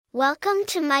Welcome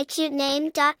to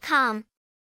mycutename.com.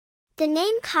 The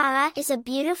name Cara is a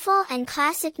beautiful and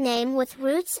classic name with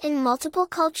roots in multiple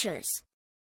cultures.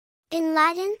 In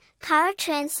Latin, Cara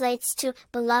translates to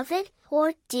beloved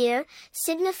or dear,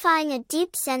 signifying a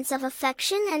deep sense of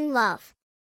affection and love.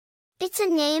 It's a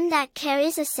name that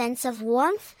carries a sense of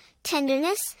warmth,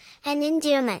 tenderness, and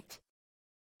endearment.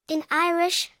 In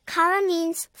Irish, Cara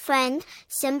means friend,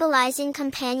 symbolizing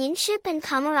companionship and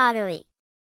camaraderie.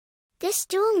 This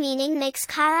dual meaning makes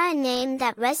Cara a name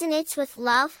that resonates with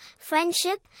love,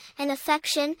 friendship, and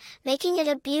affection, making it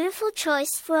a beautiful choice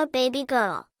for a baby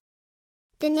girl.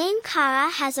 The name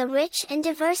Cara has a rich and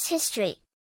diverse history.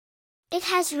 It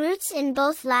has roots in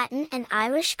both Latin and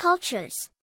Irish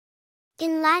cultures.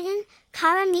 In Latin,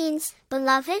 Cara means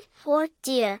beloved or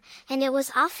dear, and it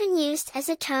was often used as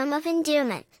a term of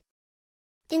endearment.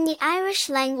 In the Irish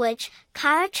language,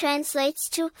 Cara translates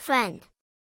to friend.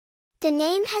 The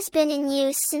name has been in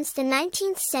use since the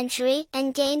 19th century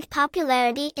and gained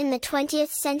popularity in the 20th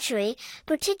century,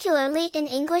 particularly in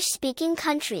English-speaking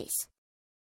countries.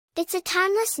 It's a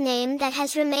timeless name that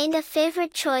has remained a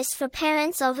favorite choice for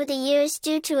parents over the years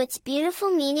due to its beautiful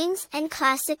meanings and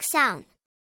classic sound.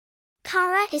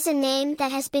 Cara is a name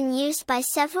that has been used by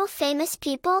several famous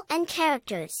people and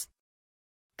characters.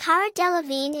 Cara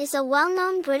Delevingne is a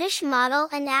well-known British model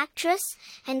and actress,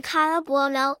 and Cara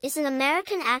Buono is an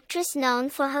American actress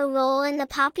known for her role in the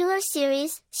popular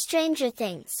series, Stranger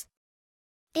Things.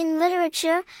 In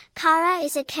literature, Cara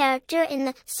is a character in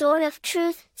the Sword of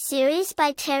Truth series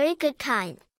by Terry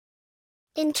Goodkind.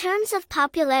 In terms of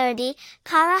popularity,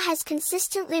 Cara has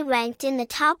consistently ranked in the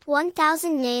top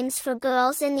 1,000 names for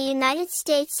girls in the United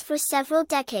States for several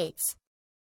decades.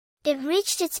 It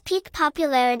reached its peak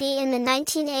popularity in the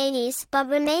 1980s but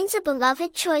remains a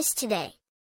beloved choice today.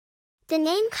 The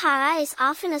name Cara is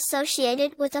often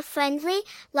associated with a friendly,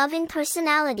 loving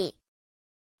personality.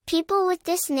 People with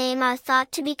this name are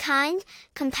thought to be kind,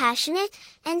 compassionate,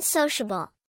 and sociable.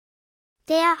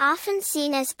 They are often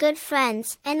seen as good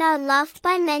friends and are loved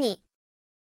by many.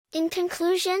 In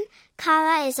conclusion,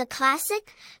 Cara is a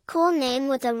classic, cool name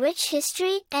with a rich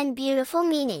history and beautiful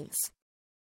meanings.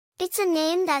 It's a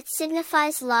name that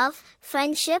signifies love,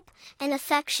 friendship, and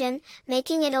affection,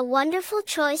 making it a wonderful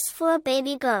choice for a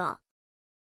baby girl.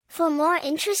 For more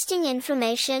interesting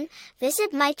information,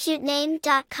 visit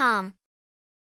mycutename.com.